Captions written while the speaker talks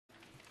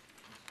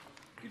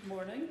Good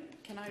morning.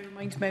 Can I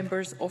remind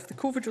members of the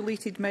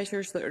COVID-related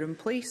measures that are in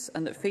place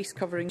and that face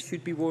coverings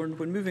should be worn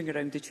when moving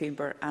around the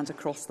Chamber and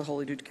across the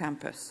Holyrood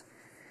campus?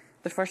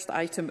 The first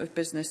item of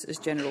business is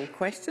general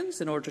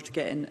questions. In order to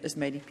get in as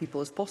many people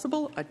as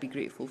possible, I'd be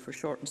grateful for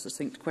short and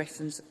succinct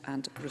questions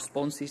and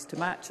responses to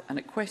match. And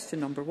at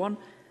question number 1,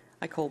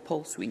 I call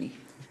Paul Sweeney.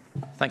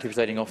 Thank you,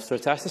 Presiding Officer.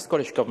 To ask the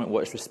Scottish Government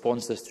what its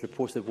response is to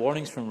reported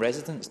warnings from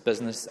residents,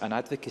 business and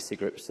advocacy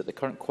groups that the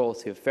current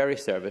quality of ferry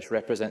service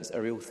represents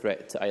a real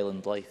threat to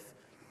island life.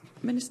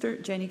 Minister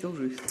Jenny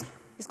Gilruth.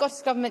 The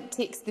Scottish Government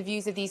takes the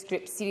views of these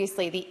groups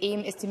seriously. The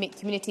aim is to make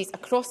communities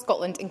across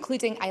Scotland,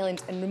 including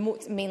island and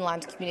remote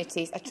mainland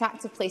communities,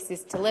 attractive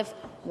places to live,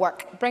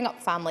 work, bring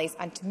up families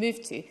and to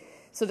move to,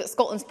 so that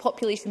Scotland's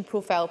population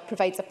profile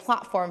provides a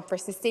platform for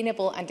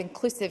sustainable and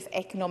inclusive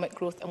economic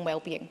growth and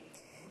well-being.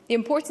 The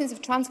importance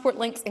of transport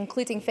links,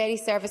 including ferry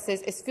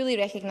services, is fully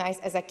recognised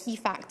as a key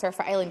factor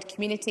for island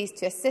communities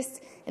to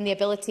assist in the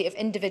ability of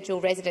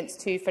individual residents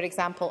to, for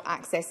example,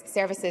 access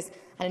services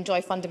and enjoy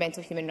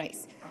fundamental human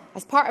rights.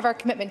 As part of our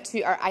commitment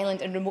to our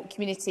island and remote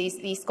communities,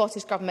 the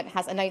Scottish Government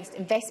has announced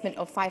investment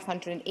of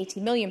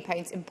 £580 million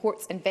in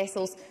ports and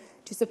vessels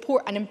to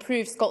support and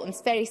improve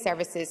Scotland's ferry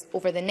services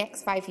over the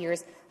next 5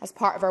 years as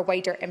part of our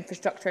wider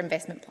infrastructure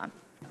investment plan.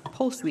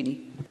 Paul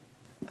Sweeney.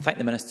 I thank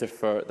the Minister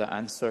for that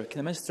answer. Can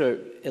the Minister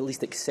at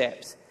least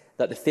accept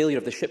that the failure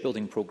of the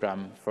shipbuilding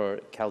programme for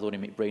Caledonia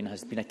McBrain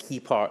has been a key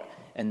part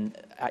in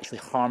actually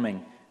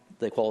harming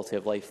the quality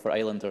of life for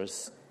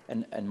islanders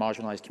and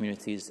marginalised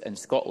communities in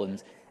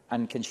Scotland?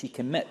 And can she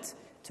commit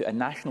to a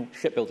national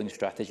shipbuilding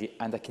strategy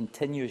and a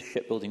continuous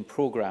shipbuilding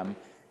programme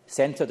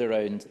centred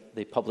around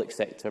the public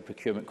sector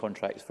procurement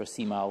contracts for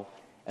CMAL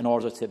in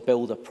order to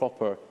build a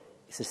proper,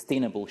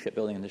 sustainable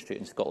shipbuilding industry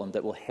in Scotland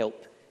that will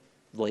help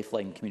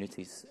lifeline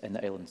communities in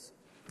the islands?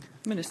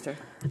 Minister.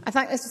 I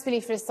thank Mr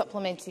Sweeney for his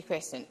supplementary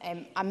question.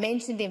 I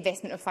mentioned the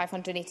investment of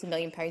 £580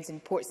 million in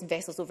ports and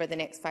vessels over the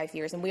next 5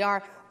 years, and we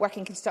are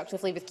working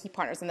constructively with key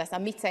partners on this.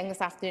 I'm meeting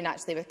this afternoon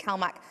actually with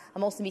CalMac.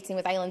 I'm also meeting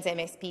with Islands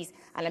MSPs,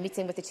 and I'm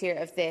meeting with the chair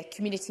of the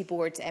community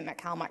board at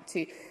CalMac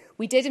too.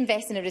 We did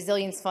invest in a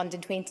resilience fund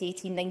in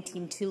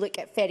 2018-19 to look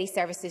at ferry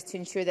services to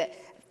ensure that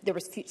there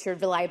was future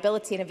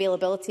reliability and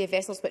availability of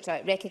vessels, which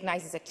I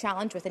recognise is a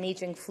challenge with an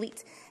ageing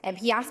fleet.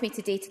 He asked me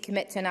today to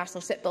commit to a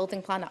national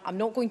shipbuilding plan. I'm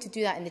not going to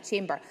do that in the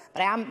Chamber,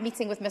 but I am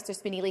meeting with Mr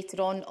Sweeney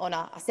later on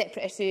a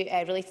separate issue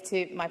related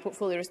to my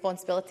portfolio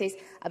responsibilities.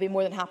 I'll be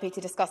more than happy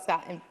to discuss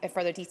that in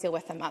further detail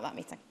with him at that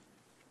meeting.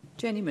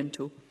 Jenny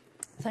Minto.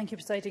 Thank you,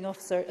 Presiding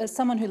Officer. As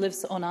someone who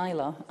lives on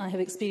Islay, I have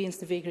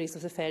experienced the vagaries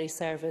of the ferry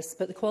service,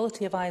 but the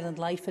quality of island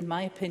life, in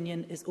my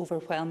opinion, is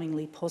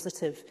overwhelmingly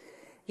positive.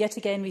 Yet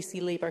again, we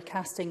see Labour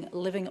casting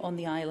living on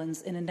the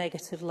islands in a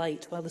negative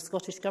light, while the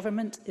Scottish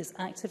Government is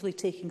actively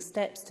taking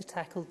steps to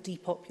tackle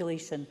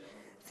depopulation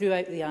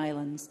throughout the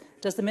islands.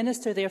 Does the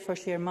Minister therefore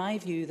share my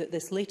view that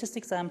this latest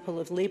example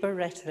of Labour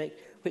rhetoric,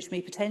 which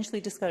may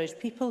potentially discourage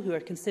people who are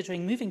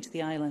considering moving to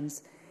the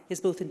islands, is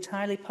both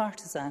entirely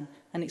partisan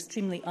and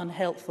extremely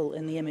unhelpful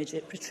in the image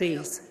it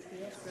portrays?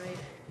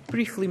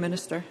 Briefly,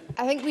 Minister.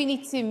 I think we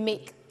need to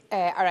make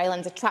our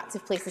islands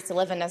attractive places to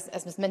live in,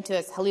 as Ms Minto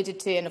has alluded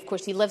to, and of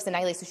course she lives in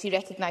Islay, so she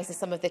recognises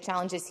some of the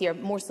challenges here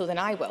more so than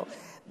I will.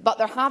 But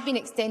there have been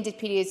extended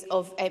periods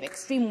of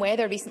extreme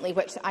weather recently,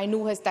 which I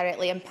know has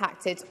directly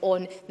impacted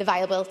on the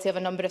viability of a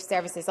number of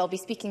services. I'll be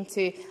speaking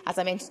to, as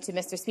I mentioned to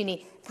Mr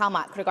Sweeney,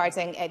 CalMac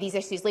regarding these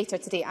issues later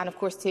today, and of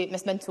course to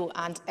Ms Minto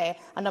and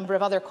a number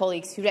of other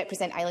colleagues who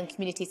represent island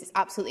communities. It's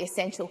absolutely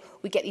essential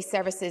we get these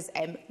services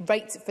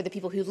right for the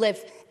people who live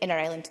in our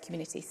island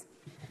communities.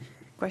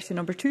 Question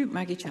number 2,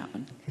 Maggie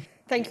Chapman.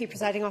 Thank you,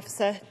 Presiding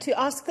Officer. To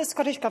ask the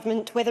Scottish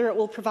Government whether it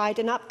will provide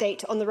an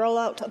update on the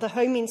rollout of the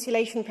home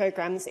insulation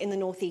programmes in the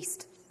North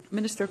East.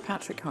 Minister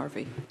Patrick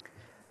Harvey.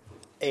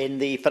 In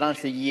the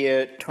financial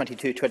year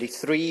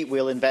 22-23,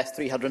 we'll invest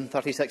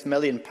 £336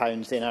 million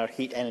in our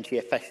heat energy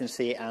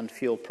efficiency and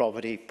fuel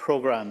poverty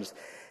programmes.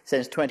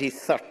 Since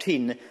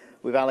 2013,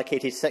 we've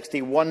allocated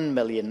 £61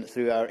 million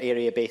through our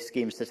area-based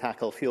schemes to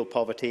tackle fuel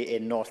poverty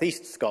in North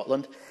East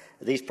Scotland.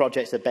 These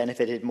projects have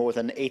benefited more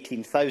than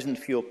 18,000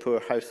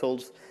 fuel-poor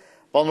households.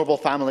 Vulnerable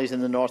families in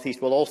the North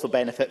East will also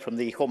benefit from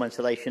the home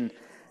insulation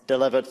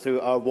delivered through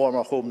our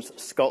Warmer Homes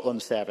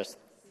Scotland service.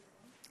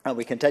 And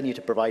we continue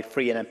to provide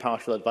free and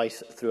impartial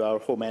advice through our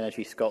Home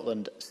Energy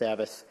Scotland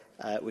service,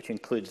 which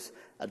includes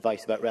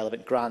advice about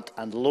relevant grant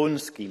and loan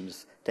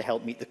schemes to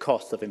help meet the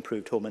costs of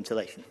improved home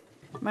insulation.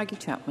 Maggie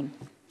Chapman.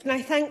 Can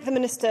I thank the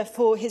Minister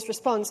for his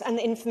response and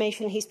the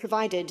information he's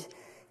provided?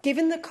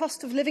 Given the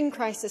cost of living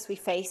crisis we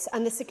face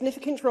and the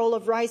significant role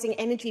of rising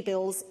energy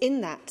bills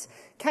in that,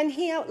 can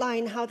he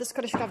outline how the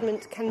Scottish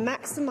Government can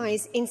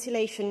maximise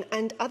insulation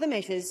and other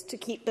measures to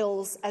keep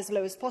bills as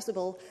low as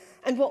possible,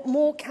 and what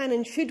more can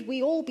and should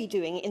we all be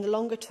doing in the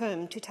longer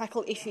term to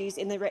tackle issues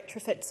in the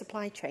retrofit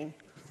supply chain?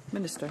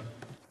 Minister.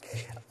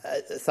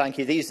 Thank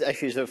you. These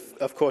issues,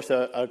 of course,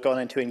 are gone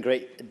into in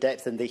great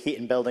depth in the Heat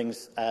and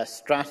Buildings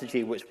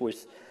strategy, which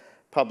was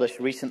published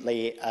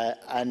recently,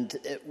 and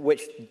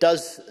which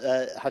does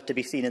have to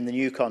be seen in the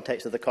new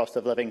context of the cost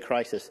of living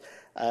crisis.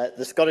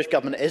 The Scottish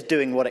Government is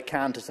doing what it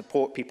can to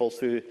support people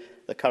through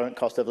the current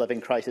cost of living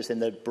crisis in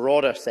the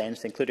broader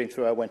sense, including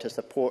through our Winter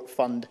Support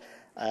Fund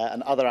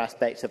and other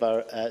aspects of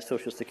our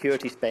social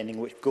security spending,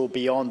 which go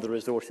beyond the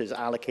resources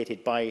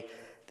allocated by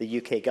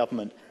the UK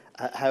Government.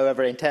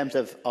 However, in terms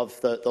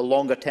of the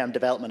longer-term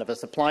development of a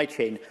supply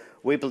chain,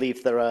 we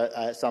believe there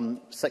are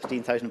some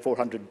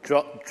 16,400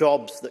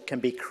 jobs that can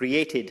be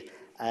created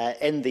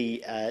in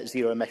the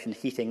zero-emission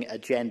heating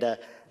agenda,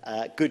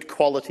 good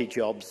quality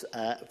jobs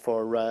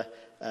for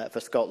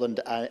Scotland,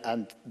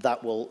 and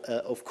that will,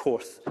 of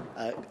course,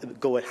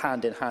 go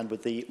hand in hand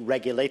with the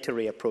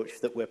regulatory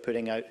approach that we're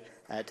putting out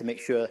to make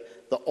sure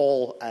that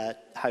all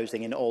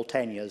housing in all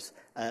tenures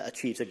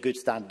achieves a good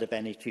standard of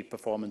energy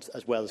performance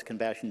as well as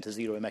conversion to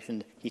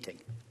zero-emission heating.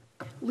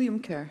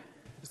 Liam Kerr.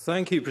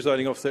 Thank you,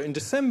 Presiding Officer. In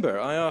December,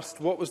 I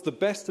asked what was the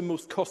best and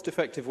most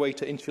cost-effective way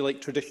to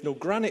insulate traditional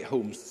granite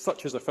homes,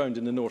 such as are found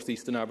in the North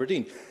East and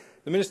Aberdeen.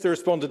 The Minister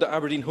responded that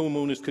Aberdeen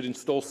homeowners could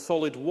install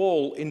solid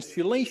wall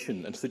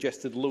insulation and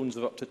suggested loans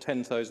of up to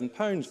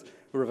 £10,000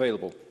 were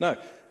available. Now,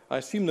 I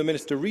assume the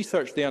Minister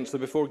researched the answer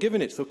before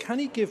giving it, so can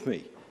he give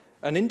me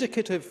an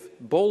indicative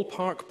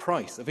ballpark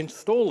price of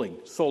installing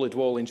solid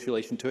wall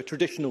insulation to a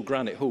traditional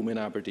granite home in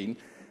Aberdeen?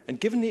 And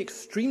given the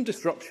extreme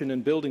disruption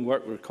in building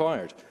work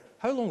required,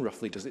 how long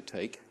roughly does it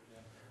take?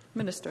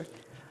 Minister.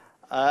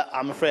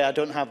 I'm afraid I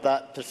don't have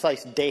that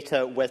precise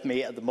data with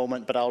me at the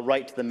moment, but I'll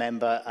write to the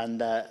member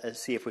and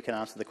see if we can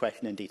answer the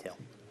question in detail.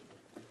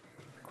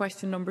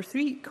 Question number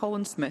 3,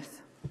 Colin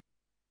Smith.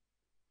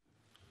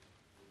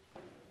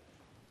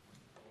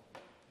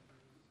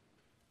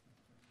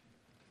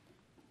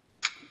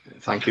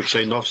 Thank you,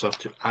 Presiding Officer.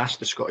 To ask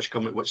the Scottish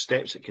Government what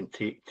steps it can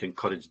take to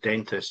encourage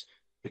dentists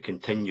to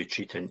continue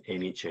treating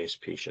NHS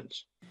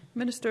patients.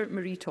 Minister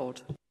Marie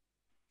Todd.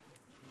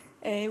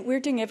 We're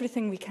doing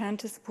everything we can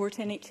to support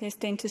NHS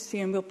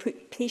dentistry, and we'll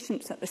put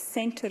patients at the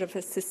centre of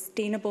a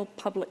sustainable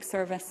public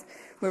service.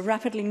 We're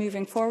rapidly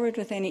moving forward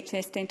with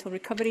NHS dental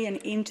recovery and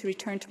aim to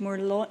return to more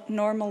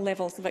normal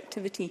levels of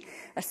activity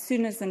as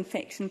soon as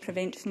infection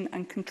prevention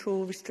and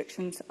control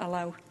restrictions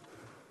allow.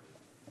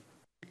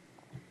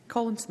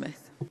 Colin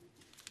Smith.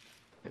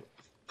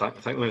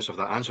 Thank the Minister for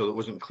that answer. It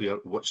wasn't clear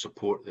what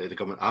support the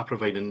Government are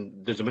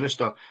providing. Does the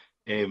Minister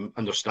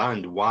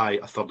understand why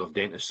a third of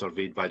dentists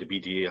surveyed by the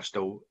BDA are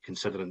still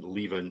considering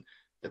leaving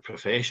the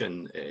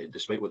profession,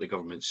 despite what the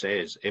Government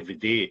says? Every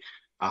day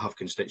I have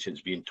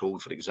constituents being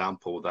told, for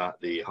example, that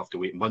they have to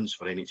wait months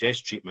for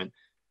NHS treatment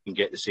and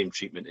get the same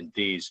treatment in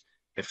days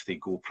if they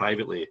go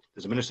privately.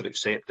 Does the Minister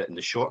accept that in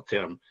the short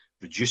term,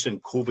 reducing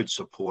COVID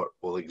support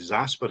will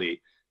exacerbate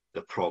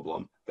the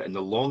problem, but in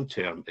the long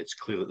term, it's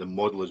clear that the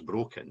model is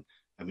broken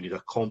and we need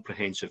a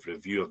comprehensive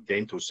review of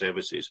dental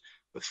services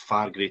with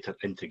far greater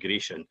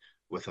integration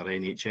with our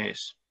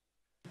NHS?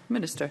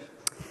 Minister.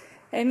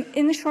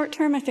 In the short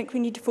term, I think we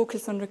need to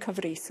focus on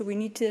recovery, so we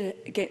need to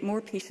get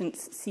more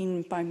patients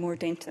seen by more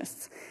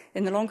dentists.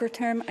 In the longer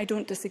term, I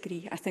don't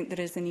disagree. I think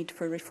there is a need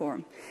for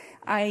reform.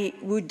 I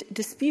would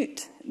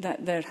dispute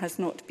that there has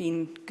not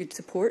been good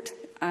support.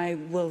 I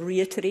will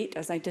reiterate,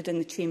 as I did in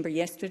the Chamber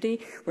yesterday,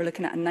 we're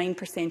looking at a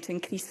 9%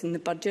 increase in the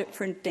budget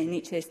for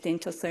NHS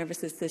dental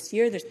services this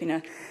year. There's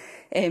been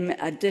an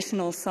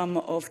additional sum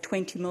of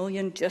 £20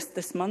 million just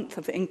this month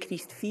of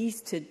increased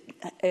fees to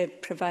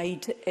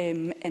provide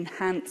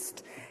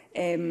enhanced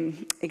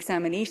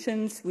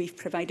examinations. We've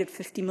provided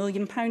 £50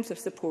 million of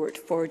support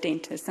for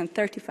dentists and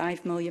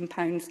 £35 million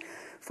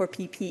for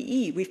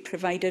PPE. We've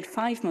provided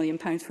 £5 million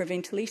for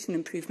ventilation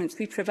improvements.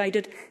 We've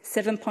provided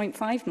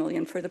 £7.5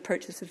 million for the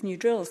purchase of new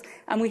drills.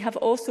 And we have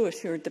also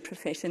assured the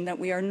profession that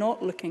we are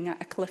not looking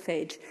at a cliff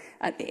edge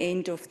at the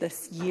end of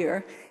this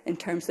year in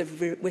terms of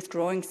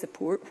withdrawing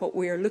support. What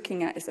we are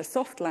looking at is a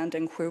soft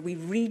landing where we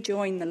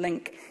rejoin the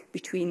link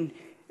between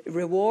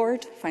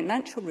reward,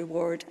 financial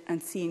reward,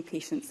 and seeing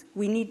patients.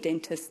 We need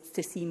dentists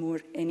to see more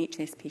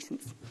NHS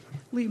patients.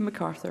 Liam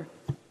MacArthur.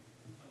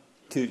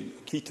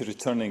 Key to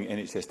returning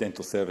NHS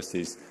dental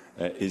services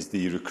is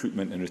the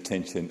recruitment and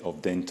retention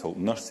of dental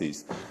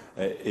nurses.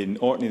 In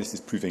Orkney, this is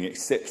proving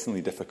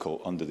exceptionally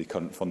difficult under the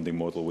current funding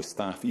model, with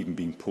staff even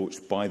being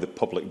poached by the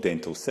public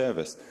dental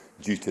service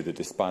due to the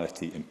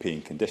disparity in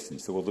paying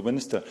conditions. So will the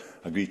Minister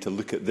agree to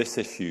look at this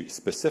issue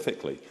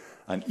specifically,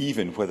 and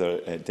even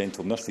whether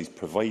dental nurses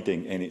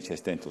providing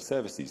NHS dental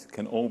services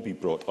can all be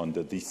brought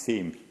under the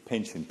same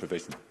pension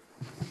provision?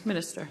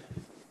 Minister.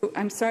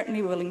 I'm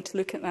certainly willing to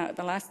look at that.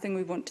 The last thing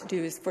we want to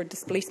do is for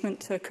displacement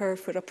to occur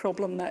for a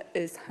problem that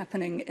is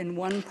happening in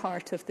one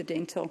part of the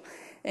dental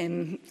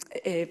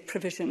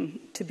provision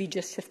to be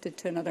just shifted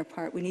to another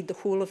part. We need the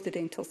whole of the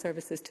dental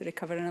services to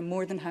recover, and I'm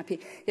more than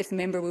happy if the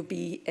member will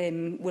be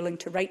willing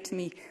to write to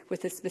me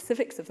with the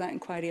specifics of that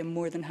inquiry. I'm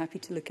more than happy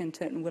to look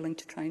into it and willing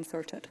to try and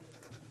sort it.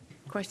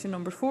 Question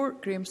number 4,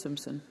 Graham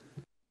Simpson.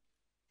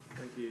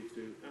 Thank you.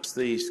 To ask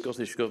the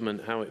Scottish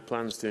Government how it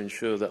plans to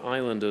ensure that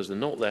islanders are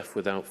not left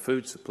without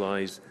food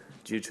supplies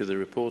due to the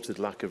reported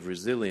lack of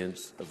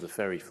resilience of the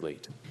ferry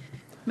fleet.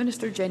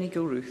 Minister Jenny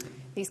Gilruth.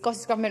 The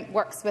Scottish Government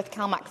works with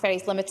Calmac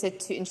Ferries Limited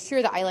to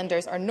ensure that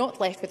islanders are not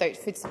left without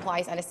food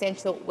supplies and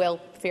essential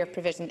welfare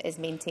provision is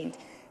maintained.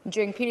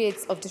 During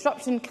periods of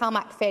disruption,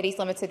 Calmac Ferries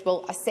Limited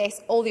will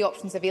assess all the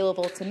options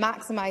available to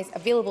maximise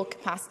available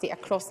capacity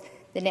across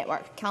the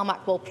network.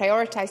 Calmac will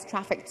prioritise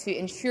traffic to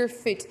ensure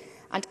food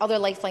and other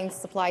lifeline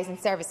supplies and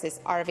services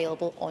are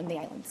available on the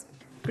islands.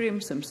 Graham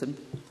Simpson.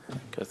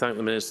 I thank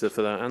the Minister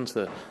for that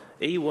answer.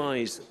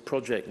 EY's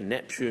Project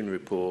Neptune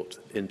report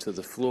into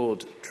the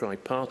flawed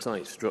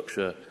tripartite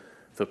structure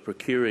for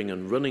procuring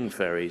and running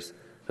ferries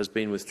has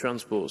been with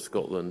Transport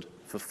Scotland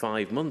for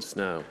 5 months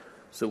now.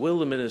 So will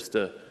the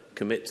Minister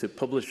commit to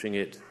publishing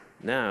it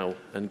now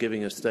and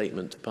giving a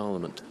statement to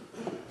Parliament?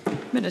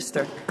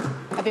 Minister.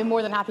 I'd be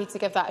more than happy to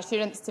give that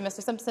assurance to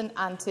Mr Simpson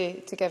and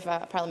to give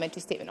a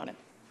parliamentary statement on it.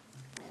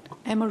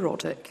 Emma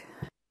Roddick.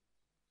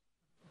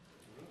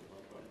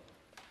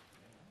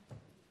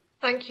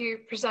 Thank you,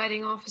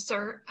 Presiding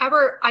Officer.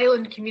 Our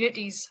island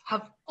communities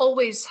have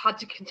always had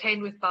to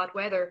contend with bad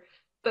weather,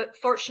 but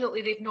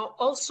fortunately they've not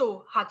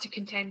also had to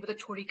contend with a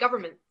Tory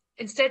government.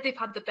 Instead, they've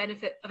had the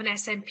benefit of an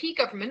SNP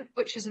government,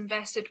 which has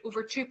invested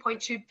over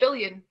 £2.2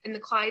 billion in the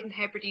Clyde and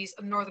Hebrides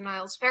and Northern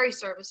Isles ferry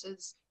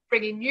services,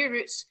 bringing new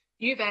routes,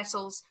 new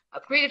vessels,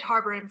 upgraded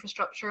harbour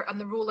infrastructure and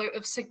the rollout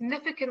of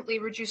significantly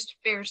reduced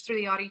fares through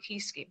the RET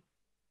scheme.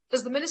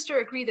 Does the Minister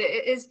agree that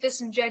it is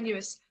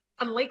disingenuous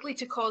and likely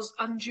to cause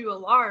undue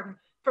alarm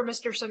for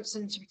Mr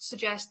Simpson to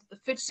suggest that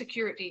the food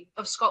security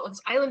of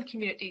Scotland's island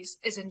communities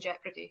is in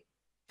jeopardy?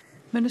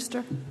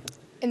 Minister.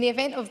 In the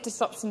event of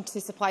disruption to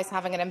supplies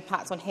having an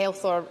impact on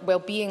health or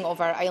well-being of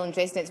our island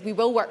residents, we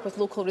will work with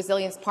local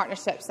resilience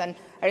partnerships and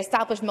our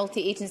established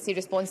multi-agency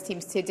response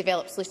teams to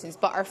develop solutions.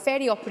 But our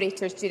ferry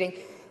operators, during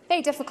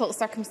very difficult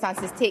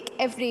circumstances, take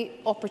every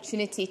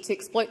opportunity to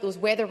exploit those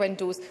weather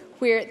windows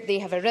where they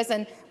have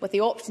arisen, with the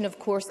option, of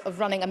course,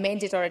 of running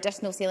amended or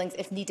additional sailings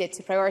if needed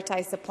to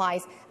prioritise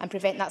supplies and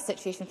prevent that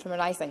situation from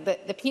arising.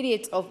 The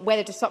period of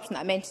weather disruption that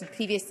I mentioned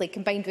previously,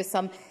 combined with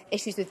some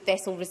issues with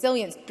vessel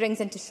resilience,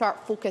 brings into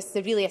sharp focus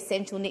the really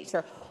essential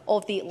nature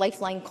of the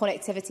lifeline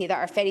connectivity that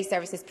our ferry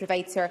services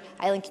provide to our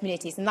island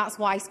communities. And that's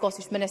why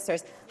Scottish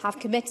ministers have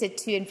committed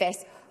to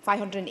invest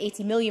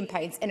 £580 million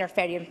in our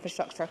ferry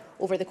infrastructure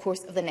over the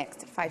course of the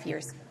next 5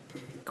 years.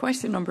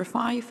 Question number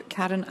 5,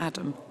 Karen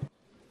Adam.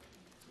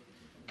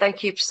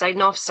 Thank you,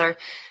 Presiding Officer.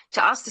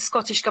 To ask the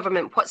Scottish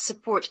Government what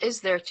support is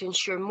there to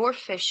ensure more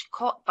fish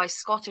caught by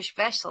Scottish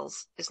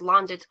vessels is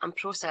landed and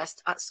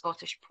processed at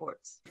Scottish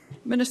ports.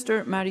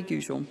 Minister Mary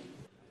Goujon.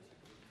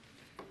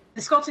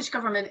 The Scottish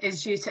Government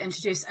is due to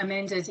introduce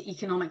amended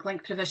economic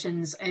link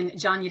provisions in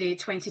January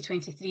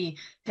 2023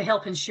 to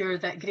help ensure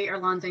that greater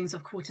landings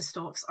of quota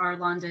stocks are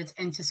landed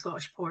into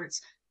Scottish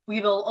ports. We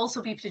will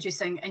also be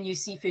producing a new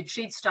seafood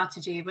trade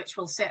strategy which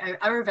will set out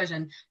our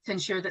vision to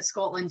ensure that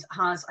Scotland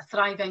has a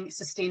thriving,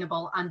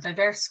 sustainable and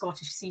diverse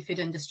Scottish seafood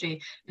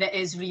industry that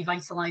is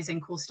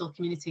revitalising coastal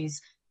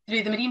communities.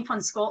 Through the Marine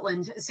Fund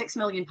Scotland, £6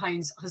 million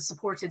has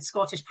supported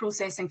Scottish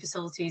processing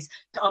facilities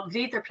to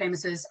upgrade their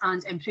premises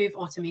and improve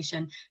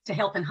automation to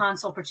help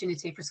enhance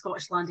opportunity for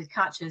Scottish landed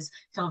catches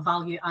to have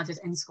value added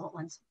in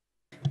Scotland.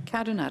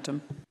 Karen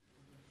Adam.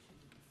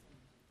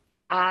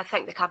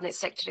 Thank the Cabinet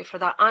Secretary for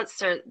that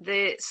answer.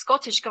 The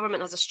Scottish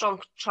Government has a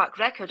strong track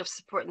record of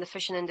supporting the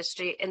fishing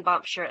industry in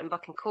Banffshire and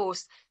Buchan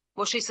Coast.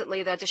 Most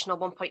recently, the additional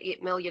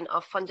 £1.8 million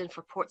of funding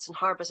for ports and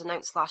harbours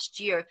announced last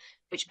year,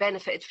 which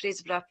benefited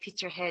Fraserburgh,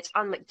 Peterhead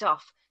and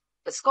Macduff.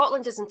 But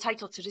Scotland is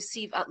entitled to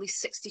receive at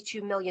least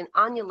 £62 million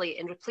annually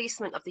in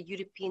replacement of the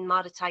European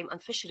Maritime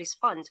and Fisheries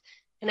Fund.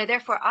 Can I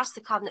therefore ask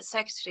the Cabinet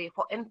Secretary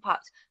what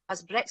impact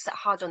has Brexit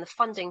had on the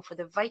funding for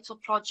the vital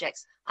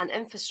projects and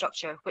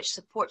infrastructure which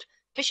support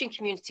fishing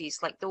communities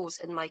like those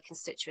in my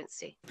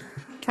constituency?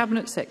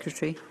 Cabinet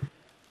Secretary.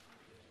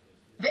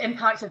 The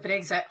impact of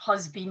Brexit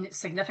has been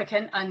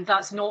significant, and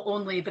that's not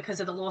only because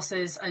of the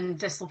losses and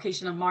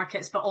dislocation of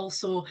markets, but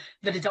also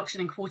the reduction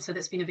in quota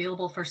that's been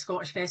available for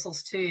Scottish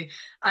vessels too.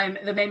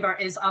 The member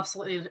is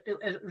absolutely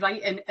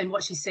right in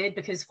what she said,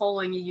 because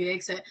following EU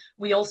exit,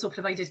 we also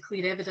provided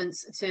clear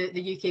evidence to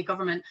the UK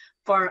Government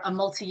for a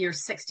multi-year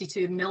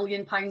 £62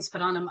 million per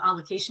annum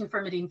allocation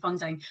for marine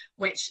funding,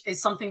 which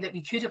is something that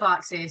we could have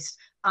accessed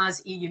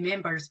as EU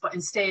members, but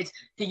instead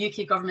the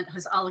UK Government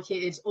has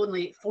allocated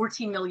only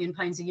 £14 million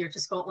a year to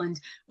Scotland,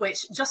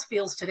 which just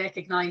fails to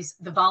recognise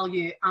the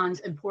value and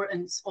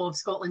importance of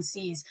Scotland's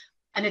seas.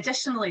 And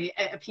additionally,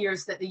 it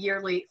appears that the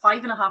yearly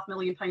 £5.5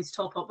 million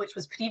top-up, which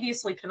was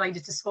previously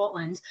provided to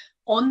Scotland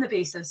on the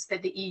basis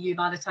that the EU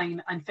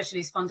Maritime and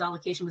Fisheries Fund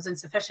allocation was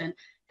insufficient,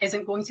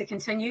 isn't going to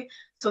continue.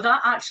 So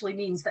that actually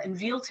means that in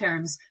real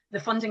terms,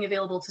 the funding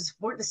available to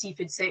support the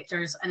seafood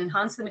sectors and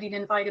enhance the marine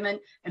environment,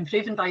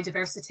 improving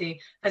biodiversity,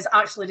 has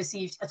actually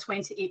received a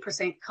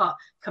 28% cut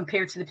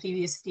compared to the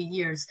previous 3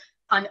 years.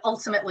 And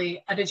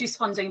ultimately, a reduced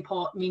funding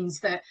pot means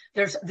that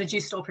there's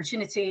reduced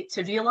opportunity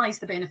to realise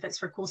the benefits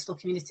for coastal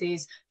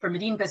communities, for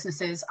marine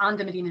businesses and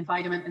the marine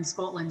environment in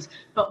Scotland.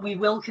 But we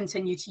will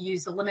continue to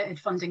use the limited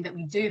funding that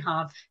we do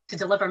have to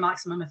deliver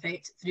maximum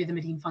effect through the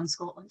Marine Fund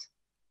Scotland.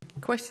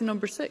 Question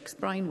number 6,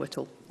 Brian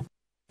Whittle.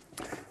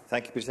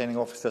 Thank you, Presiding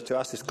Officer. To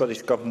ask the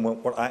Scottish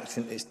Government what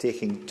action it is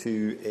taking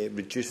to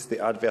reduce the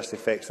adverse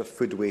effects of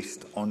food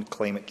waste on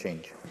climate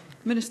change.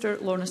 Minister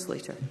Lorna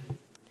Slater.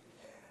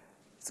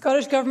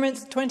 Scottish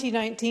Government's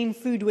 2019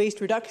 Food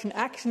Waste Reduction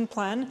Action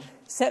Plan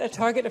set a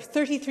target of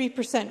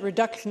 33%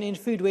 reduction in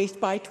food waste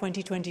by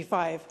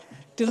 2025.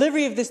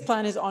 Delivery of this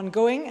plan is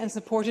ongoing and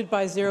supported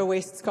by Zero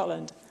Waste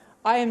Scotland.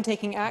 I am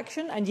taking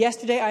action, and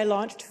yesterday I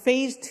launched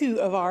Phase 2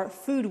 of our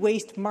food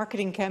waste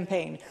marketing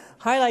campaign,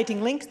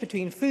 highlighting links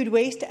between food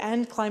waste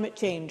and climate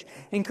change,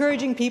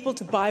 encouraging people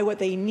to buy what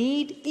they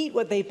need, eat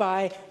what they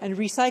buy, and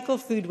recycle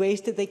food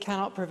waste that they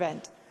cannot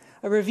prevent.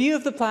 A review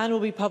of the plan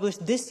will be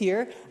published this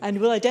year and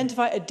will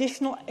identify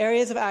additional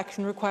areas of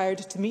action required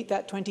to meet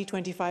that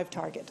 2025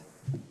 target.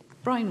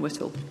 Brian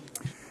Whittle.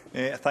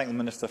 I thank the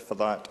Minister for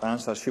that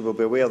answer. She will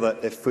be aware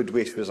that if food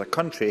waste was a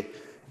country,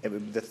 it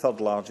would be the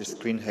third largest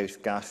greenhouse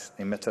gas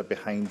emitter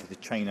behind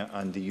China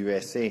and the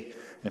USA.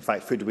 In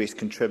fact, food waste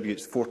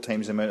contributes 4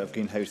 times the amount of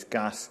greenhouse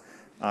gas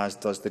as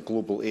does the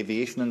global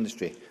aviation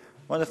industry.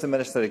 I wonder if the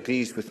Minister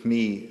agrees with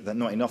me that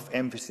not enough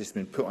emphasis has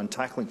been put on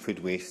tackling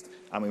food waste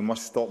and we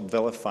must stop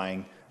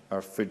vilifying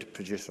our food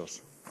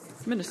producers.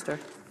 Minister.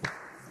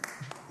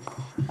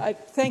 I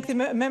thank the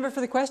member for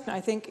the question.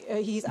 I think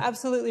he's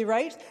absolutely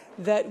right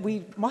that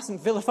we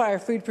mustn't vilify our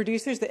food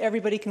producers, that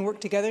everybody can work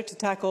together to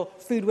tackle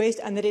food waste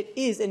and that it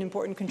is an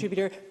important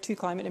contributor to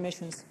climate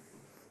emissions.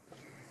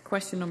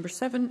 Question number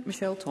 7,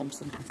 Michelle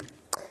Thompson.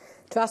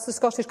 To ask the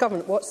Scottish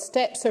Government what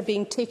steps are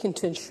being taken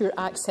to ensure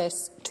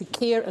access to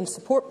care and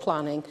support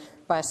planning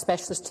by a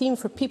specialist team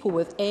for people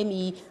with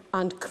ME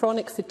and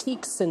chronic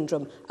fatigue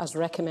syndrome as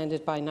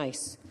recommended by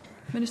NICE.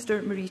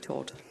 Minister Marie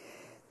Todd.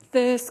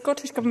 The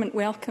Scottish Government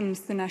welcomes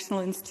the National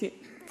Institute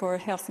for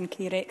Health and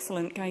Care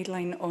Excellent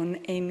guideline on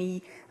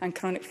ME and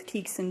chronic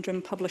fatigue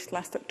syndrome published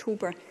last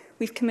October.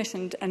 We've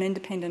commissioned an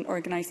independent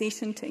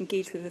organisation to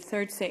engage with the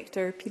third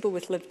sector, people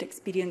with lived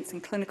experience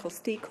and clinical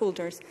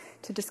stakeholders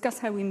to discuss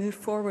how we move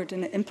forward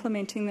in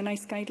implementing the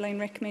NICE guideline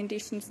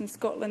recommendations in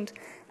Scotland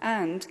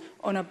and,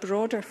 on a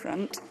broader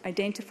front,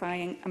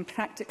 identifying and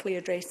practically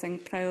addressing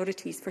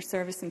priorities for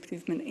service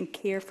improvement in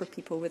care for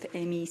people with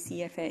ME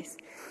CFS.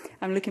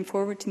 I'm looking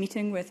forward to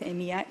meeting with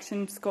ME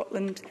Action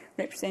Scotland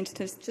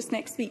representatives just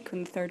next week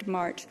on the 3rd of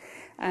March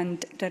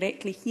and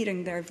directly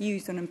hearing their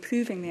views on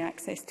improving the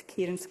access to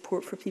care and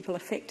support for people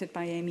affected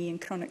by ME and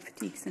chronic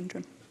fatigue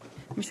syndrome.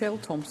 Michelle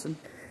Thompson.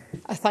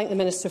 I thank the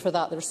Minister for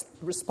that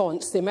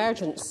response. The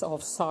emergence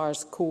of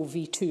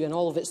SARS-CoV-2 and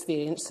all of its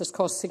variants has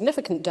caused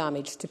significant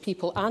damage to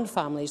people and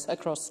families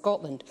across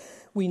Scotland.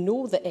 We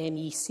know that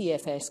ME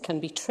CFS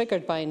can be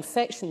triggered by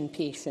infection in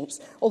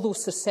patients, although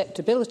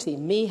susceptibility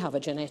may have a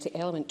genetic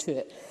element to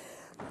it.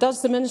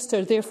 Does the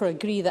Minister therefore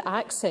agree that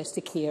access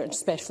to care and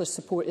specialist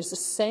support is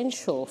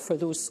essential for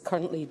those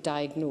currently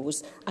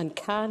diagnosed, and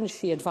can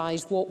she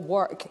advise what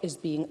work is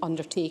being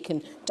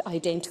undertaken to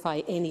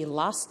identify any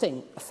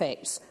lasting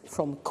effects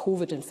from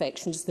COVID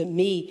infections that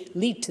may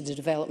lead to the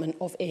development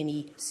of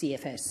ME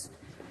CFS?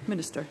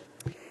 Minister.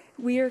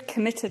 We are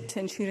committed to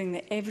ensuring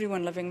that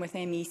everyone living with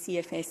ME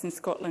CFS in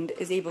Scotland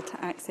is able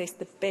to access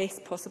the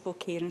best possible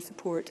care and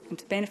support and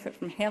to benefit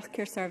from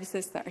healthcare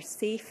services that are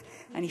safe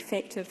and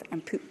effective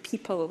and put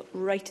people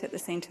right at the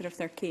centre of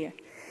their care.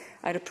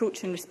 Our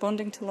approach in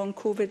responding to long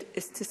COVID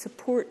is to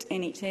support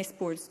NHS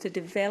boards to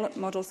develop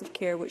models of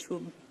care which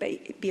will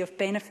be of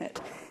benefit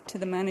to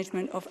the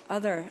management of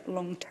other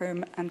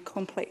long-term and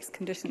complex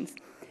conditions.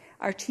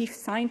 Our Chief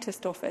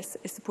Scientist Office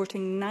is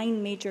supporting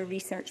 9 major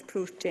research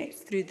projects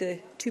through the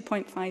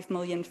 £2.5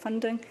 million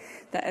funding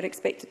that are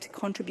expected to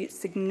contribute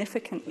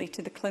significantly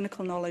to the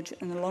clinical knowledge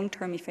and the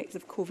long-term effects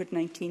of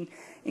COVID-19,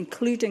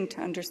 including to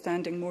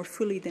understanding more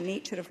fully the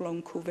nature of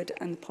long COVID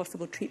and the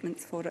possible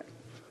treatments for it.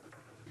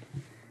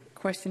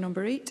 Question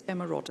number 8,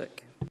 Emma Roddick.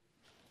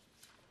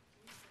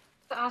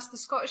 To ask the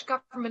Scottish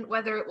Government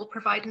whether it will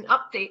provide an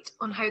update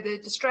on how the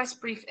Distress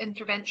Brief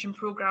Intervention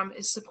Programme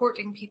is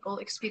supporting people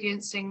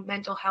experiencing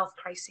mental health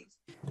crises.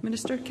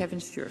 Minister Kevin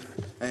Stewart.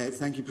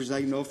 Thank you,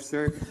 Presiding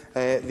Officer.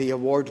 The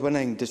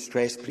award-winning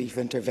Distress Brief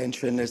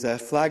Intervention is a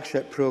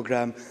flagship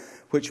programme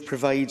which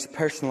provides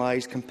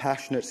personalised,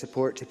 compassionate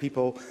support to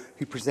people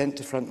who present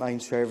to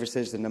frontline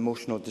services in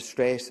emotional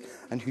distress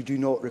and who do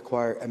not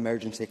require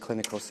emergency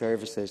clinical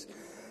services.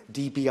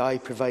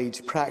 DBI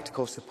provides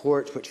practical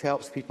support which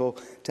helps people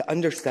to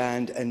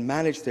understand and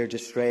manage their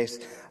distress.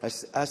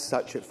 As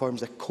such, it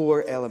forms a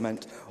core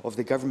element of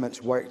the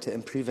Government's work to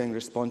improving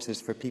responses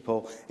for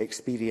people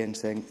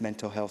experiencing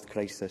mental health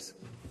crisis.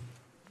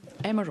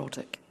 Emma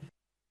Roddick.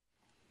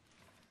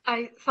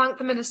 I thank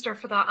the Minister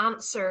for that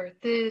answer.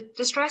 The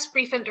Distress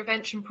Brief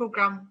Intervention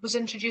Programme was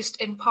introduced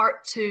in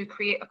part to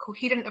create a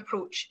coherent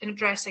approach in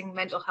addressing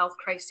mental health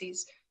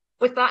crises.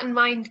 With that in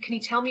mind, can you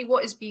tell me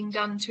what is being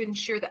done to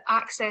ensure that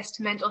access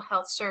to mental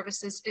health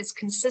services is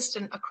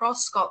consistent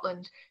across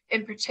Scotland,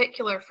 in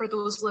particular for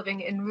those living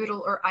in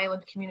rural or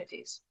island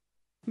communities?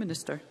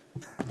 Minister.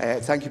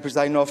 Thank you,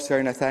 Presiding Officer,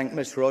 and I thank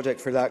Ms Roddick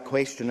for that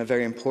question, a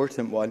very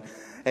important one.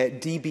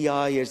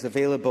 DBI is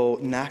available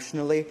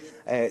nationally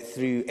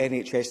through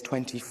NHS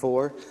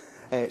 24,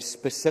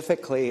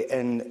 specifically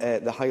in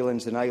the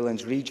Highlands and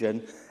Islands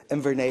region.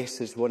 Inverness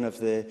is one of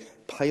the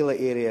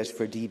pilot areas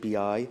for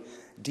DBI.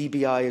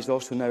 DBI is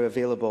also now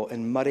available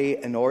in Murray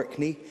and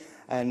Orkney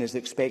and is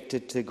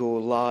expected to go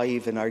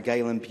live in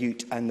Argyll and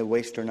Bute and the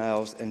Western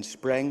Isles in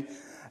spring.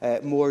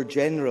 More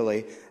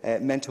generally,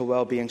 mental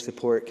wellbeing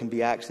support can be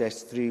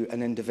accessed through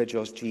an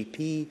individual's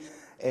GP,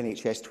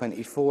 NHS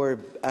 24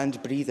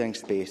 and breathing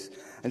space.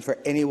 And for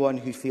anyone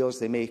who feels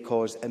they may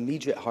cause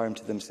immediate harm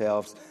to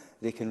themselves,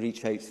 they can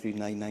reach out through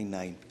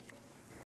 999.